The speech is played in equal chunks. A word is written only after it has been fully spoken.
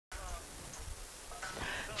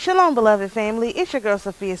Shalom, beloved family. It's your girl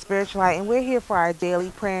Sophia Spiritualite, and we're here for our daily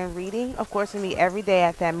prayer and reading. Of course, we meet every day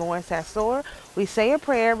at Thamur and We say a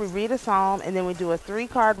prayer, we read a psalm, and then we do a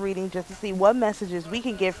 3-card reading just to see what messages we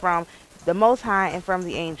can get from the Most High and from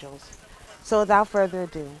the angels. So without further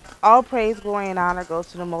ado, all praise, glory, and honor goes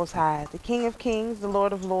to the Most High, the King of Kings, the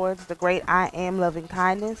Lord of Lords, the great I Am, loving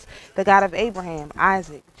kindness, the God of Abraham,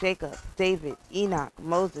 Isaac, Jacob, David, Enoch,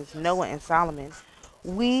 Moses, Noah, and Solomon.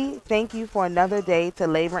 We thank you for another day to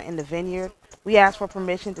labor in the vineyard. We ask for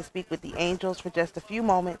permission to speak with the angels for just a few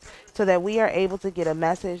moments so that we are able to get a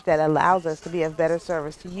message that allows us to be of better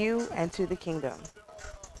service to you and to the kingdom.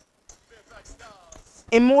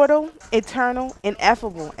 Immortal, eternal,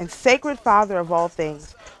 ineffable, and sacred Father of all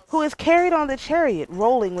things, who is carried on the chariot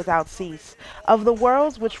rolling without cease, of the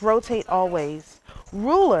worlds which rotate always,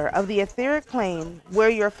 ruler of the etheric plane, where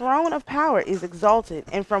your throne of power is exalted,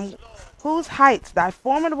 and from whose heights thy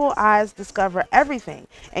formidable eyes discover everything,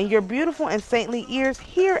 and your beautiful and saintly ears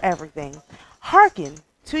hear everything. Hearken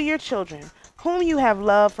to your children, whom you have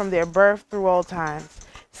loved from their birth through all times,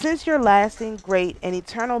 since your lasting, great, and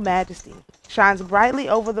eternal majesty shines brightly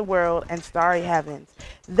over the world and starry heavens.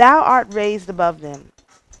 Thou art raised above them,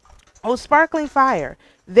 O sparkling fire.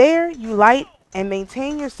 There you light and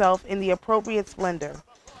maintain yourself in the appropriate splendor.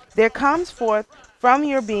 There comes forth from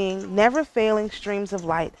your being never-failing streams of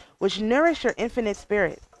light, which nourish your infinite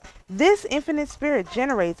spirit. This infinite spirit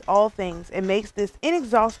generates all things and makes this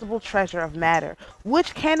inexhaustible treasure of matter,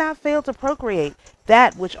 which cannot fail to procreate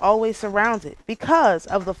that which always surrounds it, because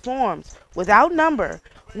of the forms without number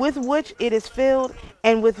with which it is filled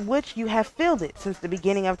and with which you have filled it since the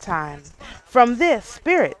beginning of time. From this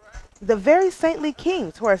spirit, the very saintly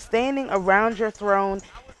kings who are standing around your throne,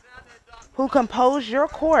 who compose your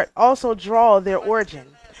court, also draw their origin.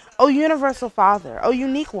 O universal Father, O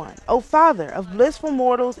unique one, O Father of blissful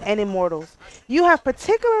mortals and immortals, you have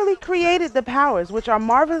particularly created the powers which are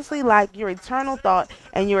marvelously like your eternal thought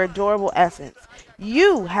and your adorable essence.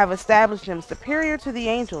 You have established them superior to the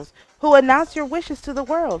angels, who announce your wishes to the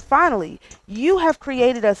world. Finally, you have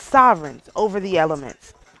created us sovereigns over the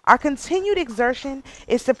elements. Our continued exertion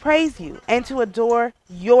is to praise you and to adore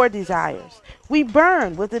your desires. We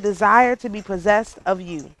burn with the desire to be possessed of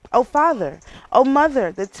you. O Father, O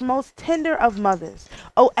Mother, the most tender of mothers,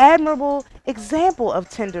 O admirable example of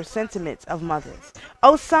tender sentiments of mothers,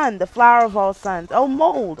 O Son, the flower of all sons, O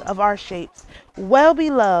mold of our shapes,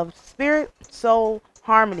 well-beloved, spirit, soul,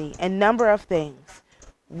 harmony, and number of things,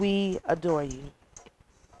 we adore you.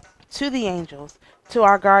 To the angels, to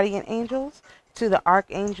our guardian angels, to the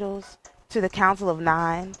archangels, to the council of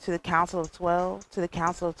 9, to the council of 12, to the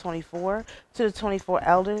council of 24, to the 24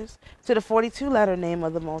 elders, to the 42-letter name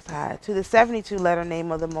of the Most High, to the 72-letter name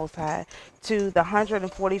of the Most High, to the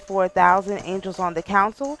 144,000 angels on the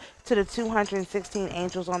council, to the 216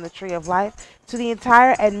 angels on the tree of life, to the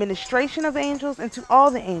entire administration of angels, and to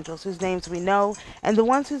all the angels whose names we know and the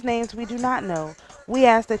ones whose names we do not know. We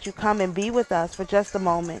ask that you come and be with us for just a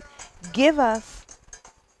moment. Give us,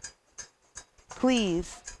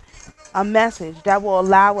 please, a message that will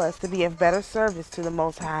allow us to be of better service to the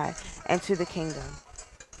Most High and to the kingdom.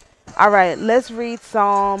 All right, let's read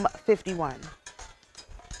Psalm 51.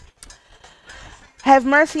 Have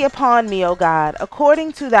mercy upon me, O God,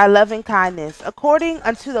 according to thy loving kindness, according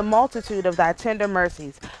unto the multitude of thy tender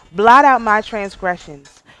mercies. Blot out my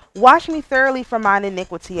transgressions. Wash me thoroughly from mine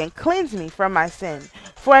iniquity, and cleanse me from my sin.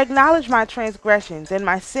 For I acknowledge my transgressions, and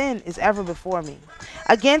my sin is ever before me.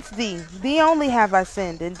 Against thee, thee only have I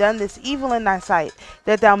sinned, and done this evil in thy sight,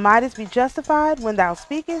 that thou mightest be justified when thou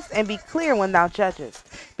speakest, and be clear when thou judgest.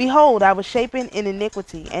 Behold, I was shapen in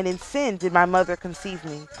iniquity, and in sin did my mother conceive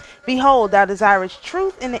me. Behold, thou desirest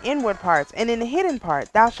truth in the inward parts, and in the hidden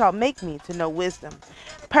part thou shalt make me to know wisdom.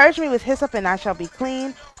 Purge me with hyssop, and I shall be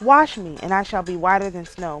clean. Wash me, and I shall be whiter than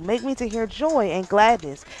snow. Make me to hear joy and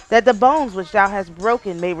gladness, that the bones which thou hast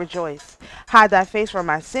broken may rejoice. Hide thy face from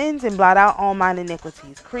my sins, and blot out all mine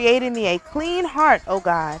iniquities. Create in me a clean heart, O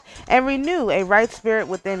God, and renew a right spirit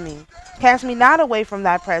within me. Cast me not away from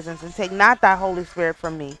thy presence, and take not thy Holy Spirit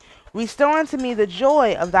from me. Restore unto me the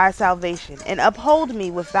joy of thy salvation, and uphold me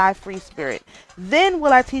with thy free spirit. Then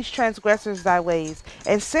will I teach transgressors thy ways,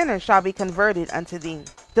 and sinners shall be converted unto thee.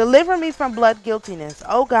 Deliver me from blood guiltiness,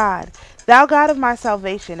 O God, thou God of my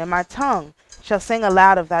salvation, and my tongue shall sing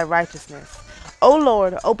aloud of thy righteousness. O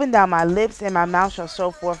Lord, open thou my lips, and my mouth shall show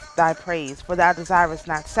forth thy praise. For thou desirest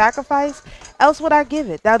not sacrifice, else would I give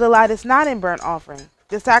it. Thou delightest not in burnt offering.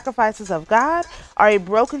 The sacrifices of God are a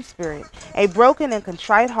broken spirit, a broken and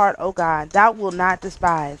contrite heart, O God, thou wilt not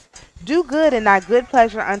despise. Do good in thy good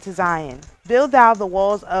pleasure unto Zion. build thou the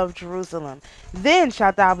walls of Jerusalem. Then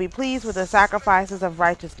shalt thou be pleased with the sacrifices of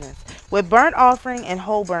righteousness, with burnt offering and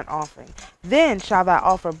whole burnt offering. Then shalt thou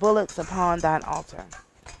offer bullocks upon thine altar.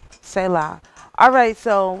 Selah. Alright,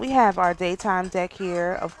 so we have our daytime deck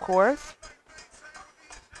here, of course.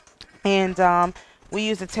 And we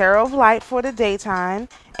use the Tarot of Light for the daytime.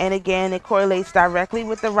 And again, it correlates directly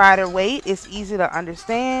with the Rider Waite. It's easy to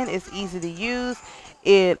understand. It's easy to use.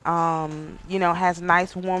 It, you know, has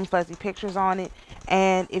nice, warm, fuzzy pictures on it.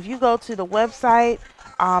 And if you go to the website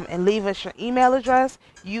and leave us your email address,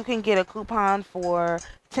 you can get a coupon for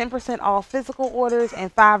 10% off physical orders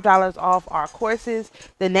and $5 off our courses.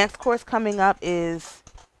 The next course coming up is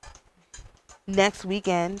next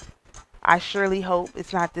weekend. I surely hope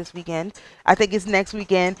it's not this weekend. I think it's next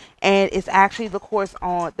weekend, and it's actually the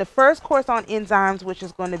first course on enzymes, which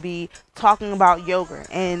is going to be talking about yogurt.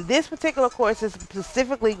 And this particular course is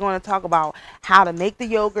specifically going to talk about how to make the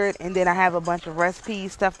yogurt, and then I have a bunch of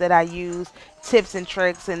recipes, stuff that I use, tips and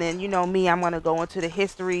tricks, and then, you know me, I'm going to go into the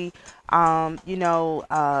history, and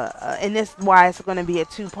this is why it's going to be a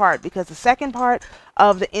two-part, because the second part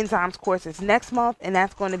of the enzymes course is next month, and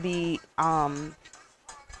that's going to be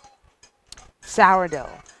sourdough.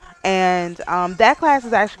 And that class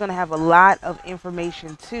is actually going to have a lot of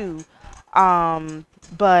information too,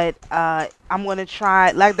 but I'm going to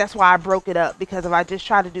try, like, that's why I broke it up, because if I just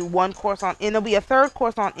try to do one course on, and there'll be a third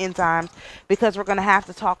course on enzymes, because we're going to have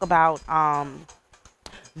to talk about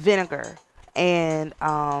vinegar, and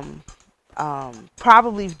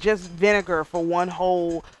probably just vinegar for one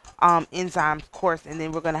whole enzymes course, and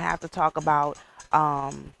then we're going to have to talk about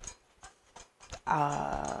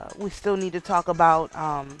we still need to talk about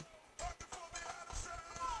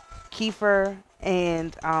kefir,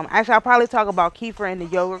 and actually I'll probably talk about kefir in the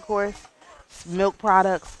yogurt course, milk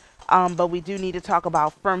products, but we do need to talk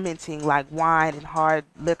about fermenting, like wine and hard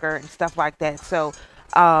liquor and stuff like that. So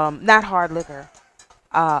not hard liquor,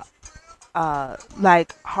 like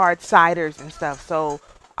hard ciders and stuff. So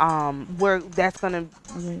we'll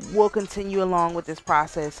continue along with this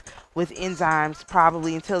process with enzymes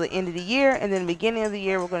probably until the end of the year, and then the beginning of the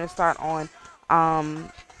year we're going to start on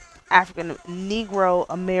African Negro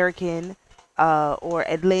American or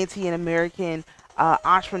Atlantean American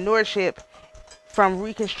entrepreneurship from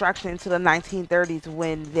Reconstruction to the 1930s,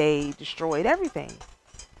 when they destroyed everything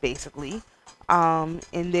basically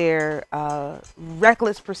in their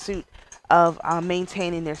reckless pursuit of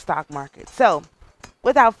maintaining their stock market. So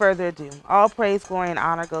without further ado, all praise, glory, and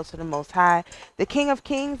honor goes to the Most High, the King of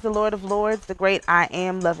Kings, the Lord of Lords, the great I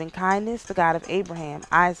Am, loving kindness, the God of Abraham,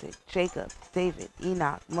 Isaac, Jacob, David,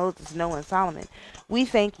 Enoch, Moses, Noah, and Solomon. We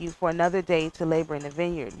thank you for another day to labor in the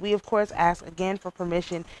vineyard. We, of course, ask again for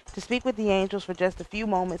permission to speak with the angels for just a few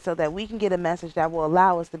moments so that we can get a message that will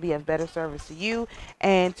allow us to be of better service to you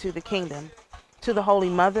and to the kingdom. To the Holy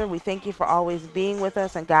Mother, we thank you for always being with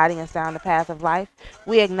us and guiding us down the path of life.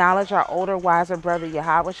 We acknowledge our older, wiser brother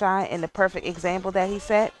Yahushua and the perfect example that he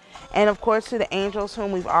set. And of course, to the angels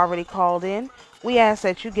whom we've already called in, we ask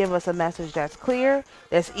that you give us a message that's clear,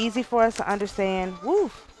 that's easy for us to understand,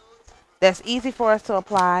 that's easy for us to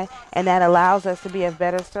apply, and that allows us to be of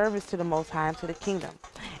better service to the Most High and to the kingdom.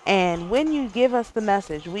 And when you give us the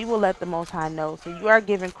message, we will let the Most High know. So you are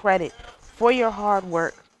given credit for your hard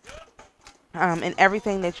work and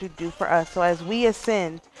everything that you do for us. So as we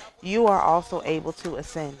ascend, you are also able to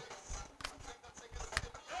ascend.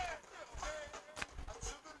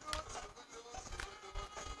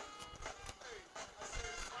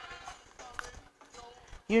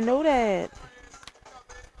 You know that.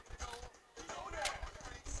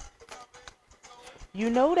 You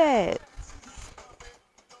know that.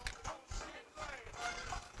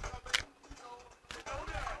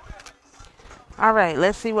 All right,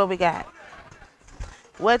 let's see what we got.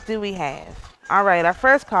 What do we have? All right, our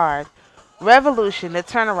first card, Revolution, the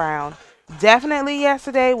turnaround. Definitely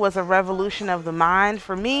yesterday was a revolution of the mind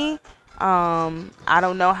for me. I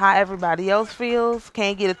don't know how everybody else feels.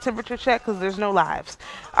 Can't get a temperature check because there's no lives.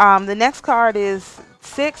 The next card is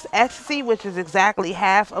 6, Ecstasy, which is exactly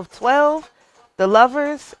half of 12. The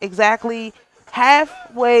Lovers, exactly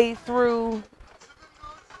halfway through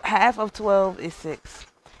half of 12 is 6.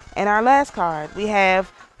 And our last card, we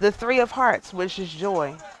have the 3 of Hearts, which is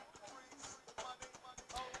joy.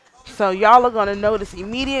 So y'all are going to notice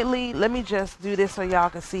immediately. Let me just do this so y'all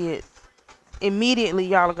can see it. Immediately,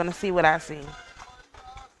 y'all are going to see what I see.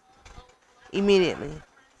 Immediately.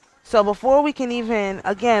 So before we can even,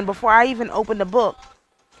 again, before I even open the book,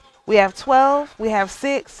 we have 12, we have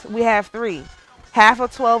 6, we have 3. Half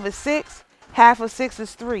of 12 is 6, half of 6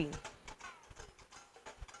 is 3.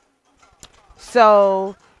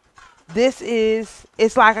 So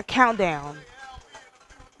it's like a countdown.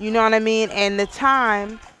 You know what I mean? And the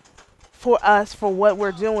time for us for what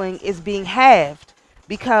we're doing is being halved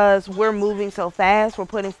because we're moving so fast. We're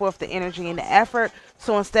putting forth the energy and the effort.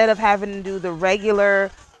 So instead of having to do the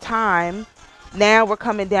regular time, now we're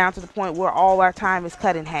coming down to the point where all our time is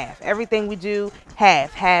cut in half. Everything we do,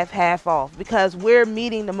 half off. Because we're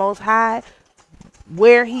meeting the Most High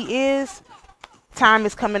where He is. Time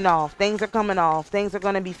is coming off. Things are coming off. Things are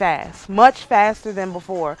going to be fast. Much faster than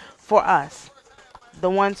before for us, the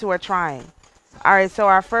ones who are trying. All right, so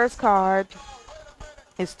our first card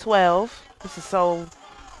is 12. This is so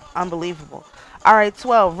unbelievable. All right,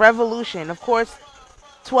 12, revolution. Of course,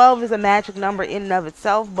 12 is a magic number in and of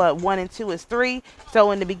itself, but 1 and 2 is 3.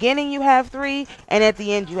 So in the beginning you have 3, and at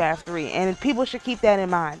the end you have 3. And people should keep that in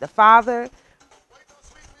mind. The Father,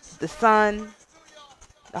 the Son,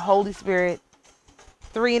 the Holy Spirit,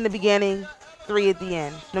 3 in the beginning, 3 at the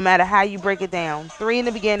end. No matter how you break it down. 3 in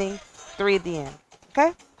the beginning, 3 at the end.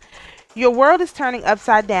 Okay? Your world is turning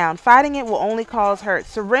upside down. Fighting it will only cause hurt.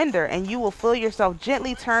 Surrender, and you will feel yourself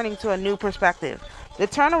gently turning to a new perspective. The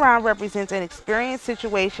turnaround represents an experience,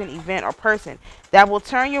 situation, event, or person that will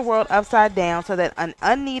turn your world upside down so that an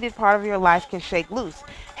unneeded part of your life can shake loose.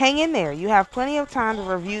 Hang in there. You have plenty of time to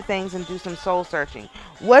review things and do some soul searching.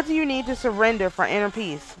 What do you need to surrender for inner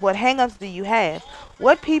peace? What hang-ups do you have?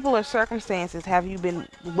 What people or circumstances have you been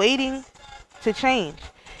waiting to change?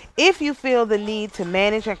 If you feel the need to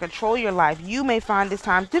manage and control your life, you may find this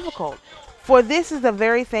time difficult. For this is the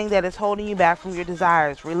very thing that is holding you back from your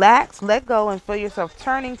desires. Relax, let go, and feel yourself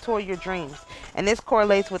turning toward your dreams. And this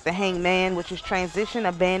correlates with the Hanged Man, which is transition,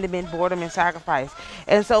 abandonment, boredom, and sacrifice.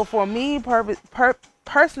 And so for me,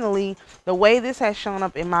 personally, the way this has shown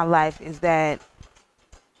up in my life is that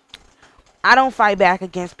I don't fight back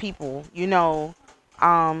against people. You know,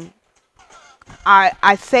 I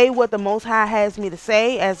say what the Most High has me to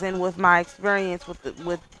say, as in with my experience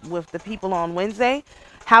with the people on Wednesday.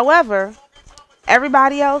 However,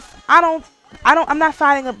 everybody else, I'm not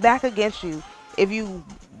fighting back against you. If you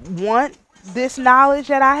want this knowledge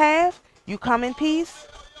that I have, you come in peace,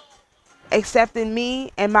 accepting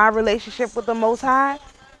me and my relationship with the Most High,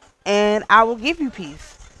 and I will give you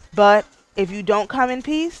peace. But if you don't come in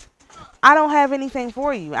peace, I don't have anything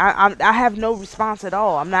for you. I have no response at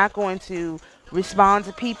all. I'm not going to respond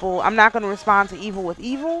to people. I'm not going to respond to evil with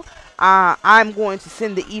evil. I'm going to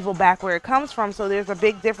send the evil back where it comes from. So there's a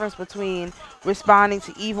big difference between responding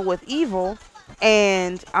to evil with evil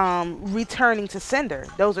and returning to sender.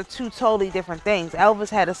 Those are two totally different things. Elvis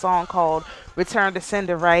had a song called Return to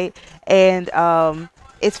Sender, right? And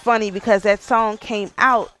it's funny because that song came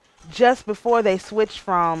out just before they switched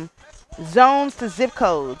from zones to zip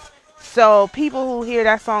codes. So people who hear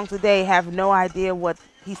that song today have no idea what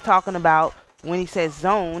he's talking about when he says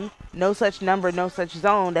zone. No such number, no such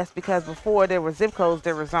zone. That's because before there were zip codes,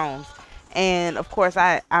 there were zones. And of course,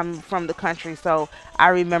 I'm from the country, so I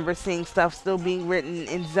remember seeing stuff still being written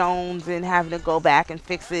in zones and having to go back and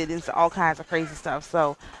fix it and all kinds of crazy stuff.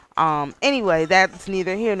 So anyway, that's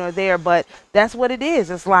neither here nor there, but that's what it is.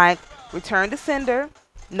 It's like return to sender,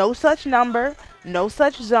 no such number, no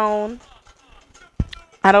such zone.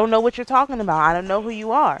 I don't know what you're talking about. I don't know who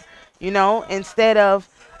you are. You know, instead of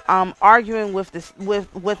arguing with this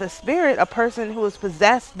with a spirit, a person who is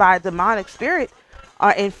possessed by a demonic spirit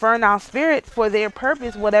or infernal spirit for their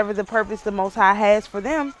purpose, whatever the purpose the Most High has for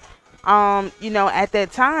them, you know, at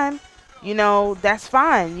that time, you know, that's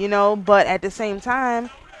fine, you know, but at the same time,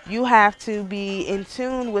 you have to be in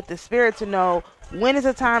tune with the spirit to know when is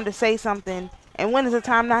the time to say something and when is the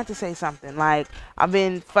time not to say something. Like, I've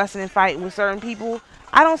been fussing and fighting with certain people.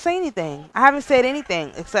 I don't say anything. I haven't said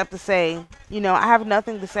anything except to say, you know, I have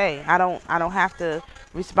nothing to say. I don't have to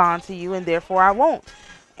respond to you, and therefore I won't.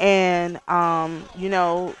 And, you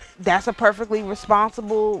know, that's a perfectly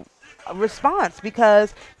responsible response,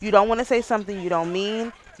 because you don't want to say something you don't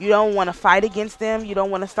mean. You don't want to fight against them. You don't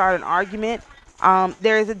want to start an argument.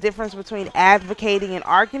 There is a difference between advocating and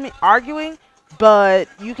arguing, but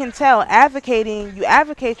you can tell advocating, you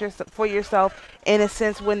advocate for yourself in a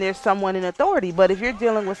sense when there's someone in authority. But if you're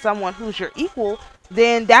dealing with someone who's your equal,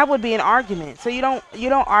 then that would be an argument. So you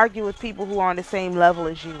don't argue with people who are on the same level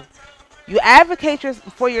as you. You advocate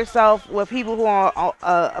for yourself with people who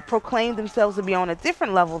are proclaim themselves to be on a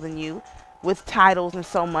different level than you, with titles and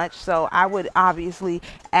so much. So I would obviously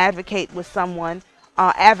advocate with someone,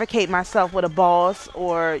 advocate myself with a boss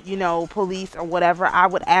or, you know, police or whatever. I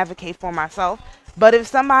would advocate for myself. But if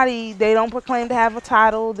somebody, they don't proclaim to have a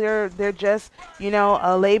title, they're just, you know,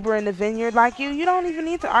 a laborer in the vineyard like you don't even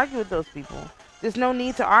need to argue with those people. There's no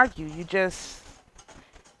need to argue. You just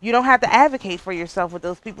You don't have to advocate for yourself with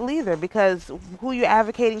those people either, because who you're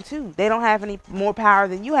advocating to, they don't have any more power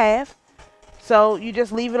than you have. So you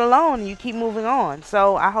just leave it alone and you keep moving on.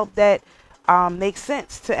 So I hope that makes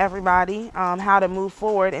sense to everybody, how to move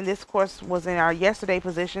forward. And this, of course, was in our yesterday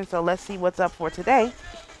position. So let's see what's up for today.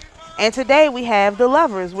 And today we have the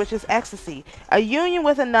Lovers, which is ecstasy. A union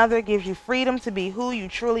with another gives you freedom to be who you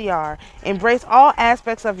truly are. Embrace all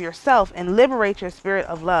aspects of yourself and liberate your spirit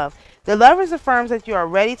of love. The Lovers affirms that you are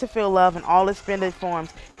ready to feel love in all its splendid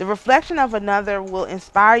forms. The reflection of another will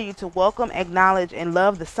inspire you to welcome, acknowledge, and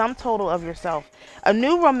love the sum total of yourself. A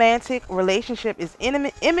new romantic relationship is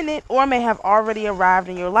imminent or may have already arrived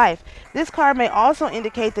in your life. This card may also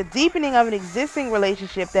indicate the deepening of an existing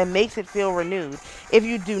relationship that makes it feel renewed. If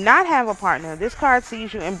you do not have a partner, this card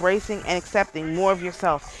sees you embracing and accepting more of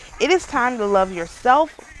yourself. It is time to love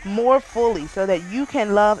yourself more fully so that you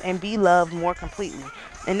can love and be loved more completely.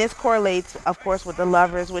 And this correlates, of course, with the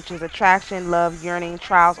Lovers, which is attraction, love, yearning,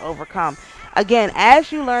 trials overcome. Again,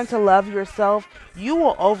 as you learn to love yourself, you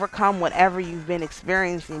will overcome whatever you've been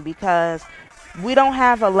experiencing, because we don't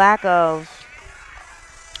have a lack of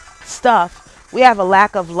stuff. We have a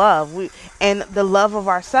lack of love, and the love of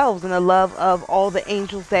ourselves, and the love of all the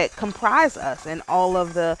angels that comprise us, and all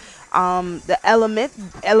of the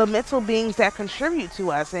elemental beings that contribute to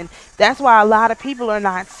us. And that's why a lot of people are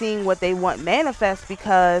not seeing what they want manifest,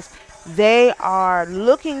 because they are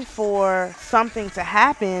looking for something to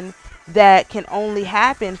happen that can only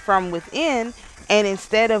happen from within. And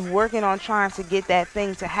instead of working on trying to get that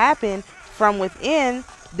thing to happen from within,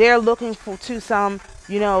 they're looking for some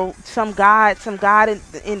God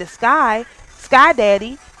in the sky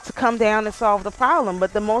daddy, to come down and solve the problem.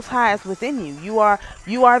 But the Most High is within you. You are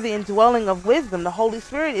the indwelling of wisdom. The Holy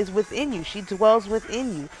Spirit is within you. She dwells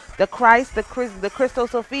within you. The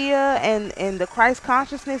TrinoSophia and the Christ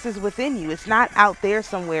consciousness is within you. It's not out there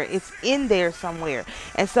somewhere. It's in there somewhere.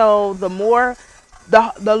 And so the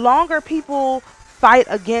longer people fight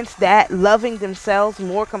against that, loving themselves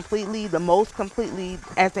more completely, the most completely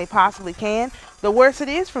as they possibly can, the worse it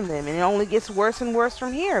is from them. And it only gets worse and worse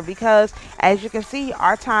from here, because as you can see,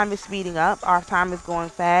 our time is speeding up, our time is going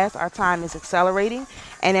fast, our time is accelerating,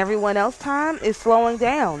 and everyone else's time is slowing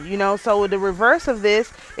down. So the reverse of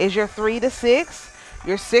this is your 3 to 6,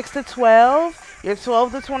 your 6 to 12, your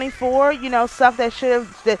 12 to 24, stuff that should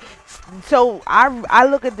have. So I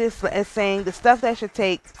look at this as saying the stuff that should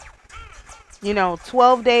take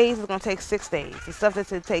 12 days is going to take 6 days. The stuff that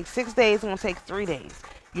should take 6 days is going to take 3 days.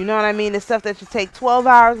 You know what I mean? The stuff that should take 12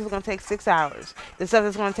 hours is going to take 6 hours. The stuff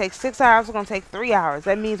that's going to take 6 hours is going to take 3 hours.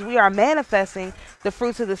 That means we are manifesting the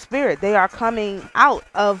fruits of the Spirit. They are coming out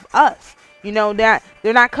of us.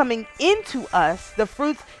 They're not coming into us. The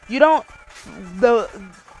fruits,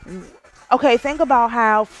 okay, think about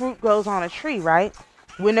how fruit grows on a tree, right?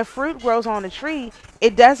 When the fruit grows on a tree,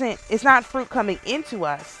 it's not fruit coming into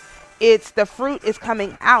us. It's the fruit is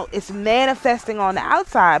coming out. It's manifesting on the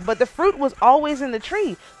outside. But the fruit was always in the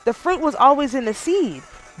tree. The fruit was always in the seed.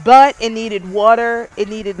 But it needed water. It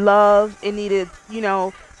needed love. It needed,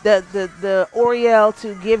 the Oriel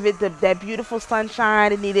to give it that beautiful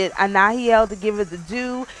sunshine. It needed Anahiel to give it the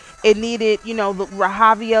dew. It needed, the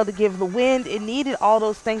Rahaviel to give the wind. It needed all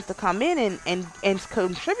those things to come in and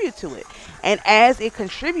contribute to it. And as it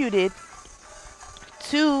contributed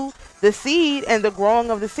to the seed and the growing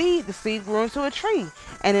of the seed grew into a tree.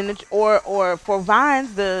 And or for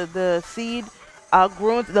vines, the seed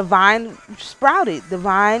grew, the vine sprouted, the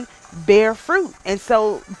vine bear fruit. And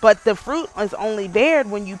so, but the fruit is only bared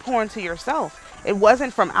when you pour into yourself. It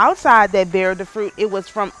wasn't from outside that bared the fruit. It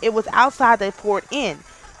was outside that poured in.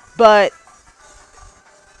 But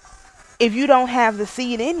if you don't have the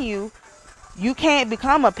seed in you, you can't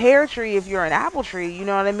become a pear tree if you're an apple tree. You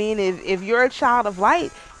know what I mean? If you're a child of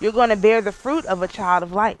light, you're going to bear the fruit of a child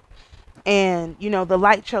of light. And the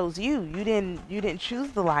light chose you. You didn't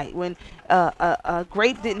choose the light. When a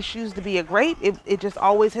grape didn't choose to be a grape, it just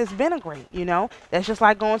always has been a grape. That's just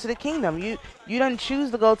like going to the kingdom. You didn't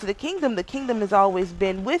choose to go to the kingdom. The kingdom has always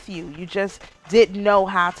been with you. You just didn't know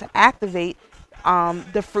how to activate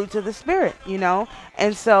the fruits of the Spirit.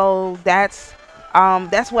 And so that's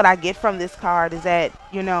what I get from this card, is that,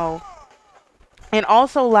 and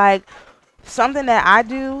also, like, something that I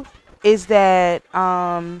do is that,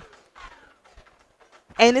 and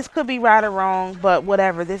this could be right or wrong, but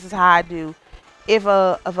whatever, this is how I do. If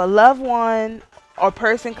a loved one or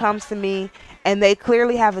person comes to me and they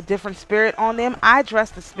clearly have a different spirit on them, I address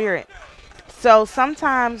the spirit. So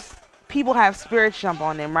sometimes people have spirits jump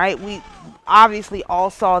on them, right? We obviously all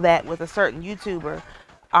saw that with a certain YouTuber.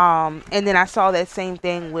 And then I saw that same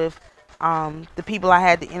thing with the people I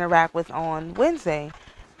had to interact with on Wednesday.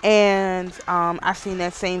 And I've seen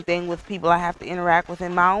that same thing with people I have to interact with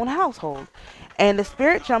in my own household. And the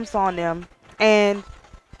spirit jumps on them, and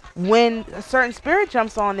when a certain spirit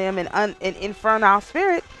jumps on them, an infernal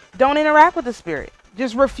spirit, don't interact with the spirit.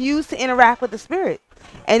 Just refuse to interact with the spirit.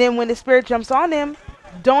 And then when the spirit jumps on them,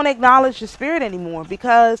 don't acknowledge the spirit anymore,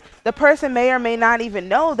 because the person may or may not even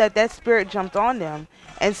know that that spirit jumped on them.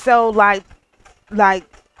 And so like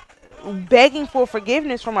begging for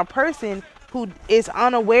forgiveness from a person who is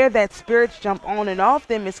unaware that spirits jump on and off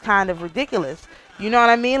them is kind of ridiculous. You know what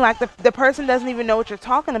I mean? Like the person doesn't even know what you're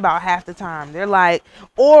talking about half the time. They're like,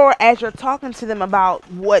 or as you're talking to them about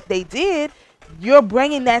what they did, you're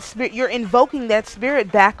bringing that spirit, you're invoking that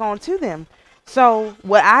spirit back onto them. So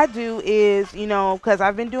what I do is, you know, because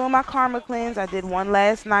I've been doing my karma cleanse. I did one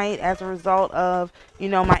last night as a result of, you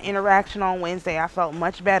know, my interaction on Wednesday. I felt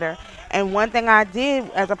much better. And one thing I did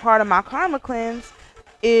as a part of my karma cleanse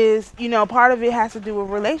is, you know, part of it has to do with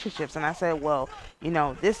relationships. And I said, well, you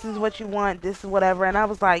know, this is what you want, this is whatever. And I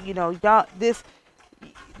was like, you know, y'all,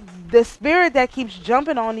 the spirit that keeps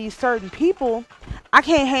jumping on these certain people, I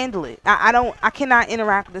can't handle it. I cannot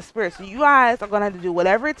interact with the spirit. So you guys are going to have to do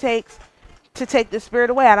whatever it takes to take the spirit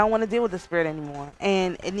away. I don't want to deal with the spirit anymore.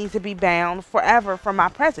 And it needs to be bound forever from my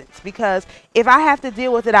presence, because if I have to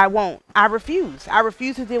deal with it, I won't. I refuse. I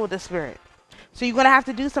refuse to deal with the spirit. So you're going to have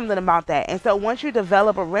to do something about that. And so once you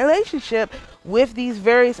develop a relationship with these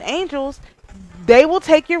various angels, they will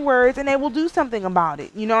take your words and they will do something about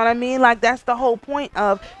it. You know what I mean? Like, that's the whole point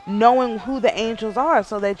of knowing who the angels are,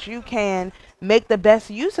 so that you can make the best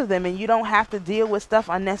use of them and you don't have to deal with stuff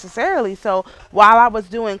unnecessarily. So while I was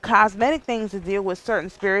doing cosmetic things to deal with certain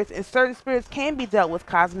spirits, and certain spirits can be dealt with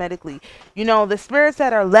cosmetically, you know, the spirits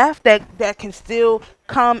that are left that can still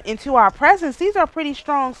come into our presence, these are pretty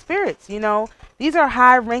strong spirits, you know. These are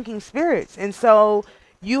high ranking spirits. And so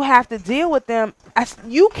you have to deal with them.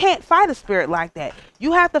 You can't fight a spirit like that.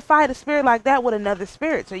 You have to fight a spirit like that with another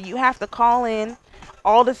spirit. So you have to call in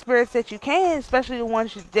all the spirits that you can, especially the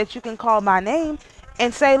ones that you can call by name,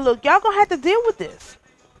 and say, look, y'all gonna have to deal with this.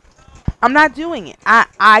 I'm not doing it.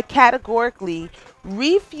 I categorically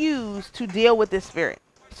refuse to deal with this spirit.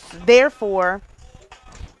 Therefore,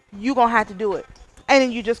 you gonna have to do it. And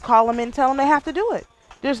then you just call them and tell them they have to do it.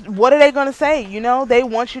 Just, what are they going to say? You know, they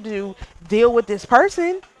want you to deal with this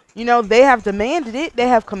person. You know, they have demanded it. They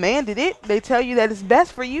have commanded it. They tell you that it's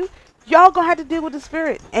best for you. Y'all going to have to deal with the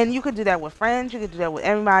spirit. And you can do that with friends. You can do that with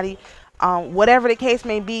everybody. Whatever the case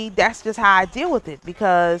may be, that's just how I deal with it.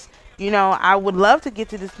 Because, you know, I would love to get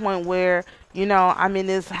to this point where, you know, I'm in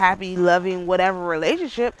this happy, loving, whatever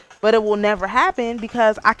relationship. But it will never happen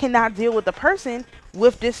because I cannot deal with the person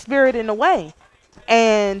with this spirit in the way.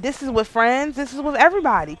 And this is with friends. This is with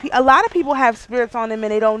everybody. A lot of people have spirits on them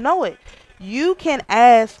and they don't know it. You can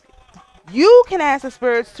ask the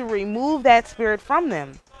spirits to remove that spirit from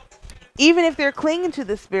them. Even if they're clinging to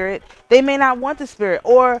the spirit, they may not want the spirit.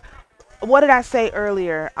 Or what did I say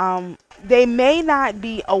earlier? They may not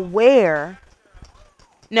be aware.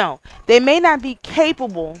 No, they may not be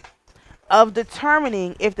capable of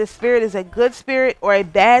determining if the spirit is a good spirit or a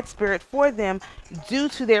bad spirit for them due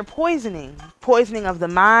to their poisoning of the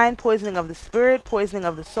mind, poisoning of the spirit, poisoning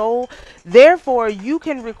of the soul. Therefore, you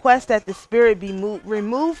can request that the spirit be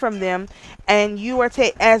removed from them, and you are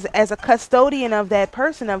as a custodian of that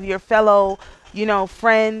person, of your fellow, you know,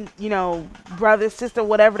 friend, you know, brother, sister,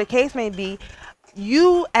 whatever the case may be.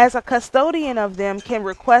 You as a custodian of them can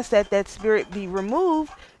request that that spirit be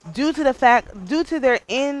removed due to their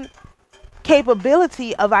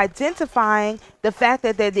capability of identifying the fact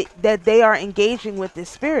that they are engaging with this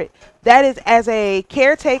spirit. That is, as a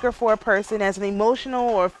caretaker for a person, as an emotional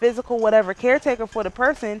or physical, whatever caretaker for the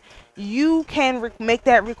person, you can make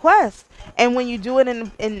that request. And when you do it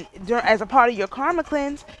as a part of your karma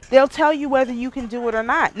cleanse, they'll tell you whether you can do it or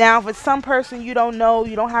not. Now, if it's some person you don't know,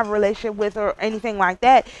 you don't have a relationship with or anything like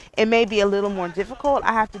that, it may be a little more difficult.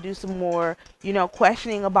 I have to do some more, you know,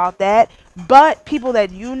 questioning about that. But people that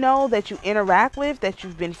you know, that you interact with, that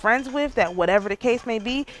you've been friends with, that whatever the case may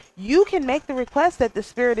be, you can make the request that the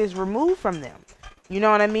spirit is removed from them. You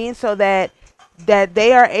know what I mean? So that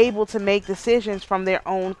they are able to make decisions from their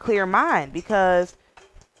own clear mind. Because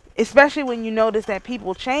especially when you notice that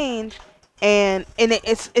people change, and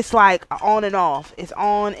it's like on and off. It's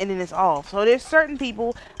on and then it's off. So there's certain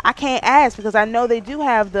people I can't ask, because I know they do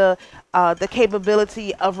have the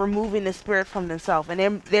capability of removing the spirit from themselves,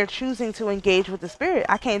 and they're choosing to engage with the spirit.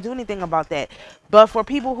 I can't do anything about that. But for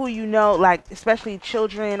people who, you know, like especially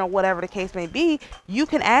children or whatever the case may be, you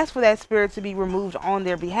can ask for that spirit to be removed on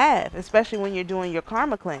their behalf, especially when you're doing your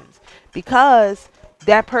karma cleanse, because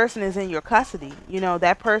that person is in your custody. You know,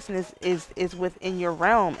 that person is within your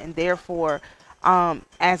realm, and therefore,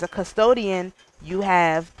 as a custodian, you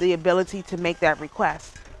have the ability to make that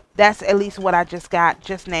request. That's at least what I just got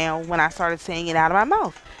just now when I started saying it out of my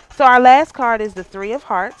mouth. So our last card is the Three of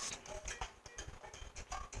Hearts,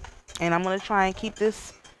 and I'm going to try and keep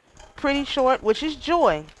this pretty short, which is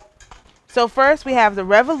joy. So first we have the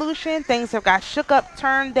revolution. Things have got shook up,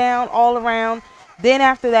 turned down all around. Then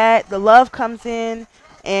after that, the love comes in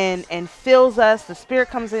and fills us. The spirit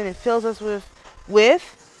comes in and fills us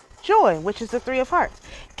with joy, which is the Three of Hearts.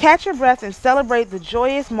 Catch your breath and celebrate the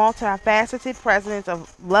joyous, multifaceted presence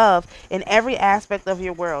of love in every aspect of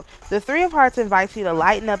your world. The Three of Hearts invites you to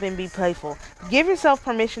lighten up and be playful. Give yourself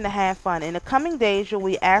permission to have fun. In the coming days, you'll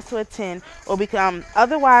be asked to attend or become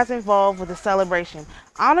otherwise involved with the celebration.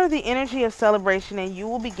 Honor the energy of celebration and you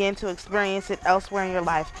will begin to experience it elsewhere in your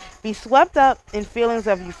life. Be swept up in feelings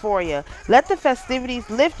of euphoria. Let the festivities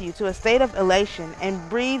lift you to a state of elation and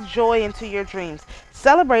breathe joy into your dreams.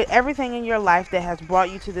 Celebrate everything in your life that has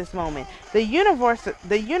brought you to this moment. The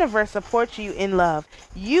universe supports you in love.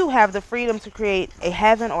 You have the freedom to create a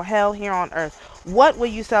heaven or hell here on earth. What will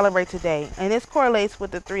you celebrate today? And this correlates with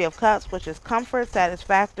the Three of Cups, which is comfort,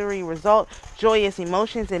 satisfactory result, joyous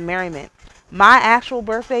emotions, and merriment. My actual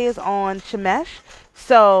birthday is on Shemesh,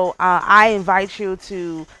 so I invite you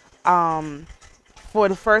to, for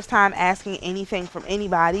the first time asking anything from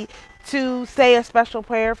anybody, to say a special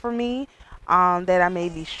prayer for me, that I may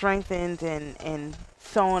be strengthened and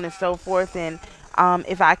so on and so forth. And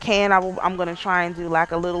if I can, I'm going to try and do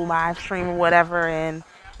like a little live stream or whatever,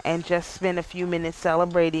 and just spend a few minutes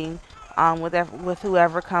celebrating with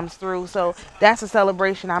whoever comes through. So that's a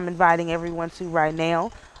celebration I'm inviting everyone to right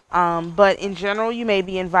now. But in general, you may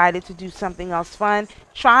be invited to do something else fun.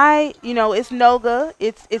 Try, you know, it's Noga.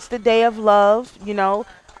 It's the day of love, you know,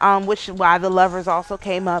 which is why the lovers also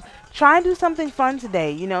came up. Try and do something fun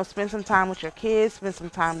today. You know, spend some time with your kids, spend some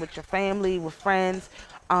time with your family, with friends.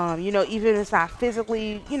 You know, even if it's not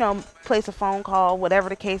physically, you know, place a phone call, whatever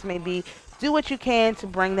the case may be. Do what you can to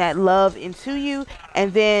bring that love into you,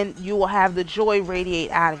 and then you will have the joy radiate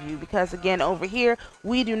out of you. Because again, over here,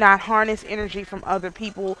 we do not harness energy from other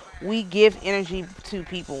people. We give energy to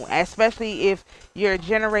people, especially if you're a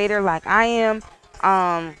generator like I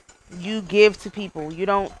am. You give to people. You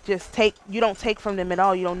don't just take. You don't take from them at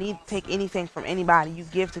all. You don't need to take anything from anybody. You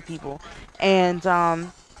give to people, and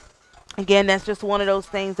again, that's just one of those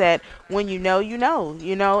things that when you know,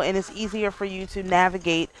 and it's easier for you to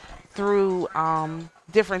navigate through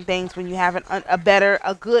different things when you have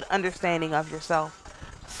a good understanding of yourself.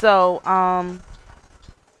 So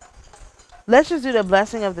let's just do the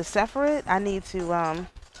blessing of the Sephirot. I need to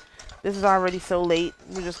this is already so late.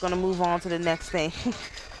 We're just going to move on to the next thing.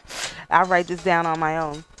 I'll write this down on my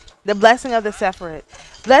own. The blessing of the Sephirot.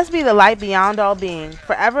 Blessed be the light beyond all being.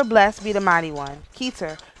 Forever blessed be the mighty one.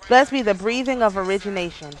 Keter. Blessed be the breathing of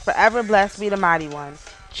origination. Forever blessed be the mighty one.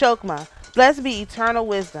 Chokma. Blessed be eternal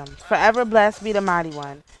wisdom. Forever blessed be the mighty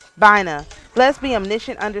one. Bina. Blessed be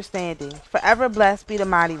omniscient understanding. Forever blessed be the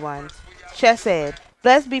mighty one. Chesed.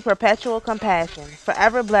 Blessed be perpetual compassion.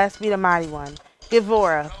 Forever blessed be the mighty one.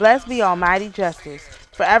 Gevurah. Blessed be almighty justice.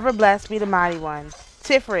 Forever blessed be the mighty one.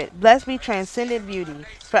 Tiferet. Blessed be transcendent beauty.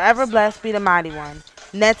 Forever blessed be the mighty one.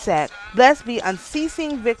 Netzach. Blessed be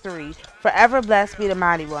unceasing victory. Forever blessed be the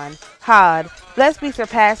mighty one. Had. Blessed be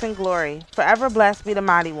surpassing glory. Forever blessed be the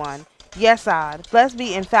mighty one. Yesod. Blessed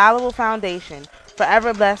be infallible foundation.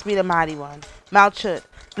 Forever blessed be the mighty one. Malchut.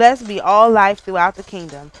 Blessed be all life throughout the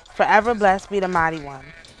kingdom. Forever blessed be the mighty one.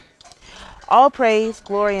 All praise,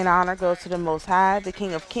 glory, and honor goes to the Most High, the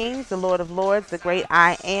King of Kings, the Lord of Lords, the great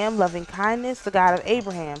I Am, loving kindness, the God of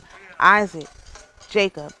Abraham, Isaac,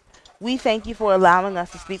 Jacob. We thank you for allowing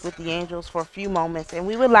us to speak with the angels for a few moments, and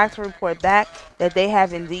we would like to report back that they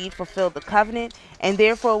have indeed fulfilled the covenant, and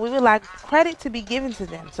therefore we would like credit to be given to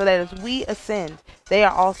them, so that as we ascend, they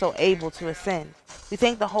are also able to ascend. We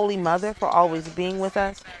thank the Holy Mother for always being with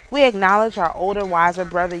us. We acknowledge our older, wiser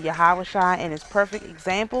brother Yahushua and his perfect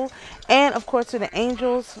example. And of course to the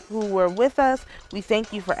angels who were with us, we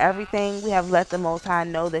thank you for everything. We have let the Most High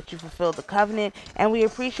know that you fulfilled the covenant. And we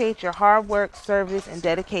appreciate your hard work, service, and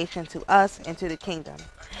dedication to us and to the kingdom.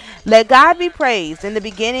 Let God be praised in the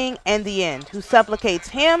beginning and the end. Who supplicates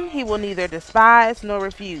him, he will neither despise nor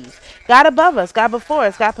refuse. God above us, God before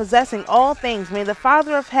us, God possessing all things, may the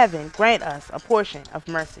Father of heaven grant us a portion of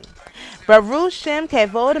mercy. Baruch Shem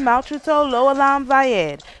Kevod Malchuto Lo Olam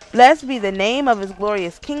Vayed. Blessed be the name of his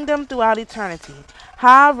glorious kingdom throughout eternity.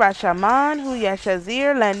 Ha Rashaman Hu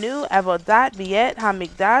Yashazir Lanu Avodat Biet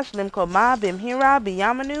Hamikdash Limkoma Bimhira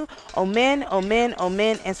Biyamanu Omen Omen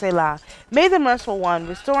Omen and Selah. May the merciful one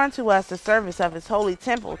restore unto us the service of his holy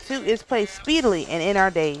temple to its place speedily and in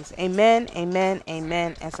our days. Amen, amen,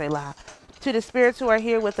 amen, and Selah. To the spirits who are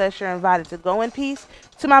here with us, you're invited to go in peace.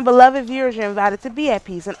 To my beloved viewers, you're invited to be at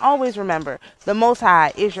peace. And always remember, the Most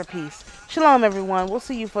High is your peace. Shalom, everyone. We'll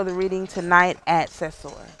see you for the reading tonight at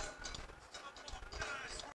Sesor.